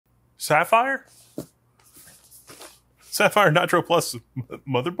Sapphire? Sapphire Nitro Plus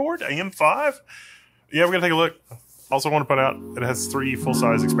motherboard? AM5? Yeah, we're going to take a look. Also want to point out, it has 3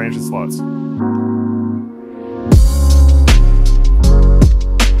 full-size expansion slots.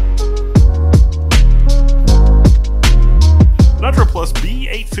 Nitro Plus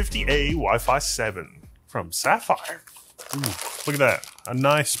B850A Wifi7 from Sapphire. Ooh, look at that. A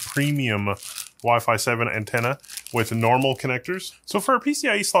nice premium Wifi7 antenna with normal connectors. So for a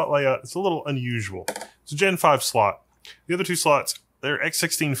PCIe slot layout, it's a little unusual. It's a Gen 5 slot. The other 2 slots, they're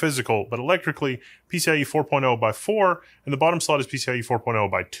X16 physical, but electrically PCIe 4.0 by 4, and the bottom slot is PCIe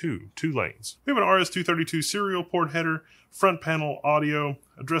 4.0 by 2 lanes. We have an RS-232 serial port header, front panel audio,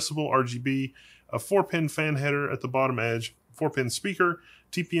 addressable RGB, a 4-pin fan header at the bottom edge, 4-pin speaker,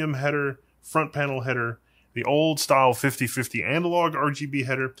 TPM header, front panel header, the old style 5050 analog RGB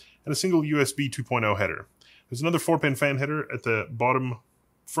header, and a single USB 2.0 header. There's another 4-pin fan header at the bottom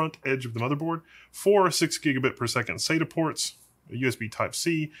front edge of the motherboard, 4 6 gigabit per second SATA ports, a USB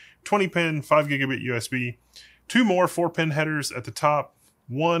Type-C, 20-pin 5 gigabit USB, 2 more 4-pin headers at the top,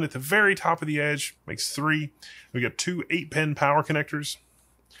 1 at the very top of the edge, makes 3. We got 2 8-pin power connectors.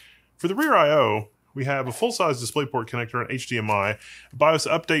 For the rear I/O, we have a full-size DisplayPort connector, an HDMI, a BIOS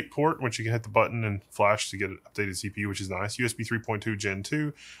update port, which you can hit the button and flash to get an updated CPU, which is nice, USB 3.2 Gen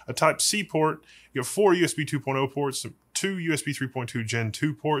 2, a Type-C port, you have 4 USB 2.0 ports, 2 USB 3.2 Gen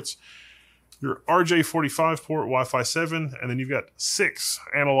 2 ports, your RJ45 port, Wifi7, and then you've got 6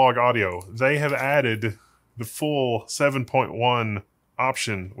 analog audio. They have added the full 7.1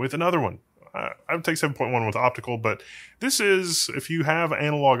 option with another one. I would take 7.1 with optical, but this is, if you have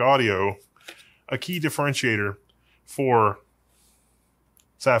analog audio, a key differentiator for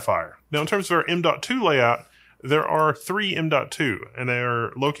Sapphire. Now, in terms of our M.2 layout, there are 3 M.2, and they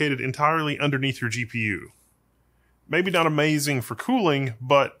are located entirely underneath your GPU. Maybe not amazing for cooling,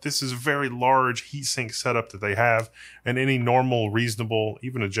 but this is a very large heatsink setup that they have, and any normal, reasonable,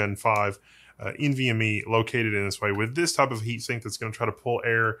 even a Gen 5 NVMe located in this way with this type of heatsink that's going to try to pull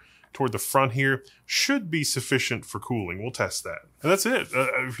air toward the front here should be sufficient for cooling. We'll test that. And that's it.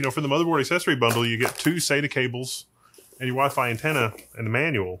 You know, for the motherboard accessory bundle, you get 2 SATA cables and your Wi-Fi antenna and the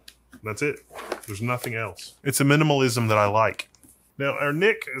manual. That's it. There's nothing else. It's a minimalism that I like. Now, our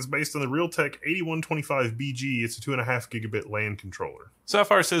NIC is based on the Realtek 8125BG. It's a 2.5 gigabit LAN controller.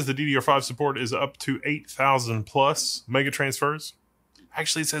 Sapphire says the DDR5 support is up to 8,000 plus mega transfers.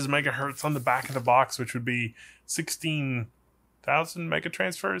 Actually, it says megahertz on the back of the box, which would be 16,000 mega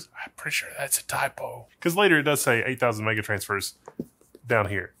transfers. I'm pretty sure that's a typo. Because later it does say 8,000 mega transfers down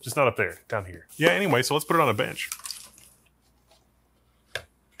here. Just not up there, down here. Yeah, anyway, so let's put it on a bench.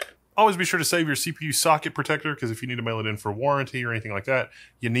 Always be sure to save your CPU socket protector, because if you need to mail it in for warranty or anything like that,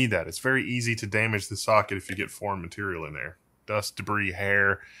 you need that. It's very easy to damage the socket if you get foreign material in there. Dust, debris,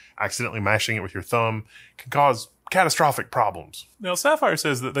 hair, accidentally mashing it with your thumb can cause catastrophic problems. Now, Sapphire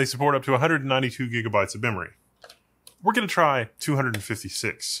says that they support up to 192 gigabytes of memory. We're going to try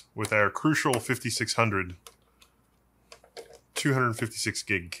 256 with our crucial 5600 256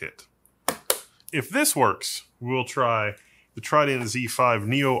 gig kit. If this works, we'll try the Trident Z5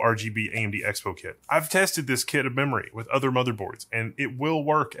 Neo RGB AMD Expo kit. I've tested this kit of memory with other motherboards, and it will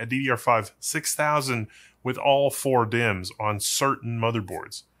work at DDR5 6000 with all 4 DIMMs on certain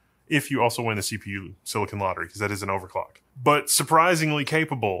motherboards, if you also win the CPU Silicon Lottery, because that is an overclock. But surprisingly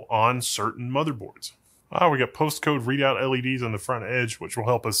capable on certain motherboards. We got postcode readout LEDs on the front edge, which will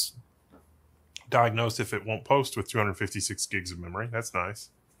help us diagnose if it won't post with 256 gigs of memory. That's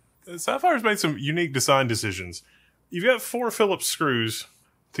nice. Sapphire's made some unique design decisions. You've got 4 Phillips screws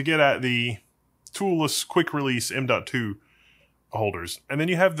to get at the toolless quick release M.2 holders. And then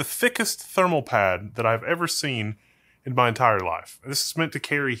you have the thickest thermal pad that I've ever seen in my entire life. This is meant to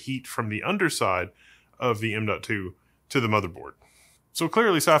carry heat from the underside of the M.2 to the motherboard. So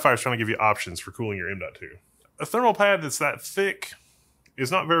clearly Sapphire is trying to give you options for cooling your M.2. A thermal pad that's that thick is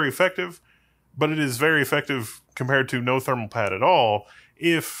not very effective, but it is very effective compared to no thermal pad at all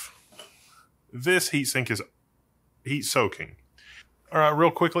if this heatsink is heat soaking. All right,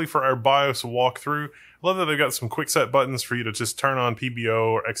 real quickly for our BIOS walkthrough, I love that they've got some quick set buttons for you to just turn on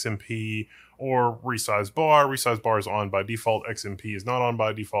PBO or XMP or resize bar. Resize bar is on by default. XMP is not on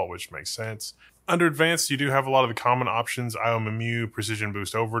by default, which makes sense. Under advanced, you do have a lot of the common options: IOMMU, Precision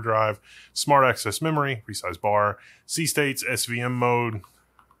Boost Overdrive, Smart Access Memory, resize bar, C-States, SVM mode.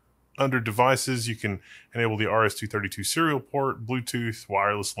 Under devices, you can enable the RS-232 serial port, Bluetooth,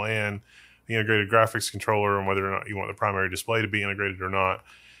 wireless LAN, the integrated graphics controller, and whether or not you want the primary display to be integrated or not.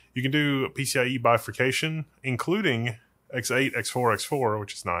 You can do PCIe bifurcation, including X8, X4, X4,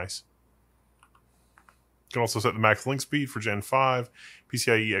 which is nice. You can also set the max link speed for Gen 5,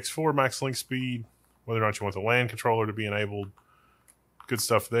 PCIe X4 max link speed, whether or not you want the LAN controller to be enabled. Good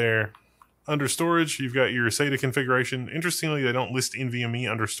stuff there. Under storage, you've got your SATA configuration. Interestingly, they don't list NVMe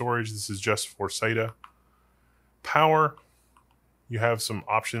under storage. This is just for SATA. Power, you have some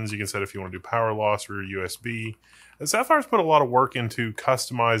options. You can set if you want to do power loss or USB. And Sapphire's put a lot of work into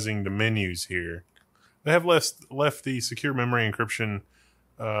customizing the menus here. They have left the secure memory encryption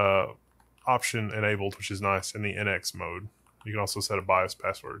option enabled, which is nice, in the NX mode. You can also set a BIOS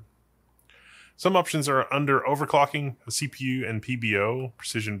password. Some options are under overclocking, a CPU and PBO,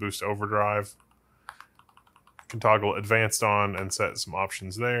 Precision Boost Overdrive. You can toggle advanced on and set some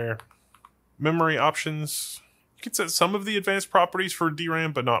options there. Memory options, you can set some of the advanced properties for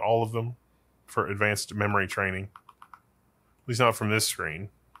DRAM, but not all of them for advanced memory training. At least not from this screen.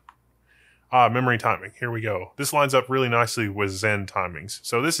 Memory timing. Here we go. This lines up really nicely with Zen timings.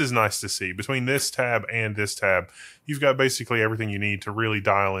 So this is nice to see. Between this tab and this tab, you've got basically everything you need to really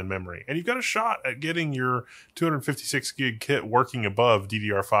dial in memory. And you've got a shot at getting your 256 gig kit working above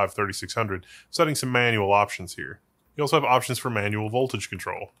DDR5 3600, setting some manual options here. You also have options for manual voltage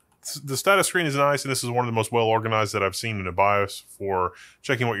control. The status screen is nice, and this is one of the most well organized that I've seen in a BIOS for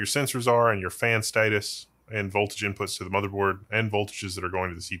checking what your sensors are and your fan status and voltage inputs to the motherboard and voltages that are going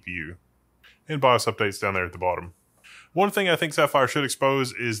to the CPU. And BIOS updates down there at the bottom. One thing I think Sapphire should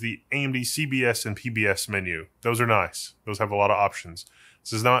expose is the AMD CBS and PBS menu. Those are nice. Those have a lot of options.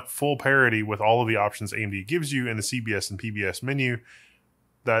 This is not full parity with all of the options AMD gives you in the CBS and PBS menu.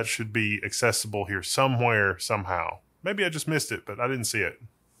 That should be accessible here somewhere, somehow. Maybe I just missed it, but I didn't see it.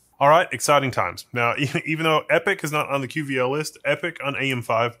 All right, exciting times. Now, even though Epic is not on the QVL list, Epic on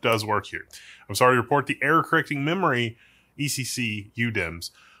AM5 does work here. I'm sorry to report the error correcting memory ECC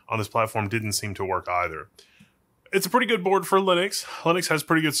UDIMMs on this platform didn't seem to work either. It's a pretty good board for Linux. Linux has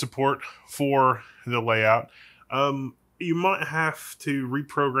pretty good support for the layout. You might have to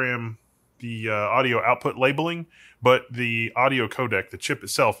reprogram the audio output labeling, but the audio codec, the chip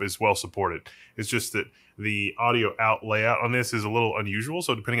itself, is well supported. It's just that the audio out layout on this is a little unusual,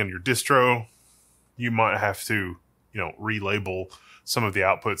 so depending on your distro, you might have to, relabel some of the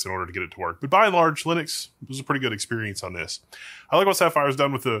outputs in order to get it to work. But by and large, Linux was a pretty good experience on this. I like what Sapphire's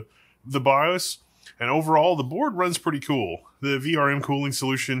done with the BIOS, and overall, the board runs pretty cool. The VRM cooling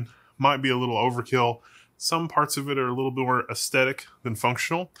solution might be a little overkill. Some parts of it are a little bit more aesthetic than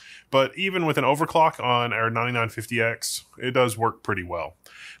functional, but even with an overclock on our 9950X, it does work pretty well.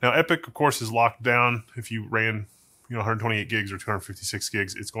 Now, Epic, of course, is locked down. If you ran 128 gigs or 256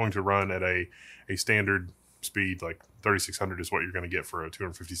 gigs, it's going to run at a standard speed, like 3600 is what you're going to get for a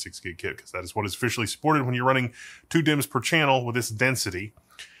 256 gig kit, because that is what is officially supported when you're running 2 DIMMs per channel with this density.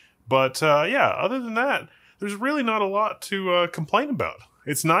 But yeah, other than that, there's really not a lot to complain about.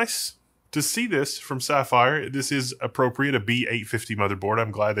 It's nice to see this from Sapphire. This is appropriate, a B850 motherboard.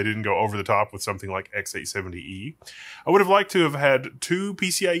 I'm glad they didn't go over the top with something like X870E. I would have liked to have had 2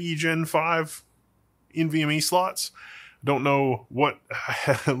 PCIe Gen 5 NVMe slots. Don't know what,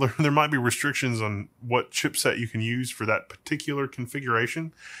 there might be restrictions on what chipset you can use for that particular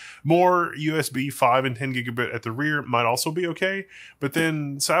configuration. More USB 5 and 10 gigabit at the rear might also be okay, but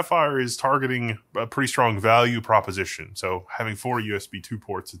then Sapphire is targeting a pretty strong value proposition. So having 4 USB 2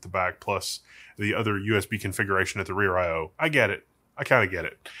 ports at the back plus the other USB configuration at the rear I/O. I get it. I kind of get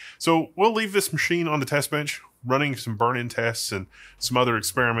it. So we'll leave this machine on the test bench, running some burn-in tests and some other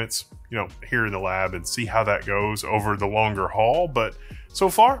experiments, here in the lab, and see how that goes over the longer haul. But so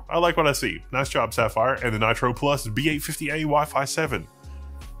far, I like what I see. Nice job, Sapphire, and the Nitro Plus B850A Wi-Fi 7.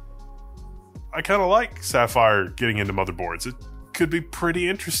 I kind of like Sapphire getting into motherboards. It could be pretty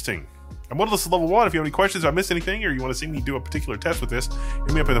interesting. I'm Modalist Level 1. If you have any questions, if I missed anything, or you want to see me do a particular test with this,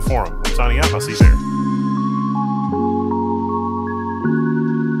 hit me up in the forum. I'm signing out. I'll see you there.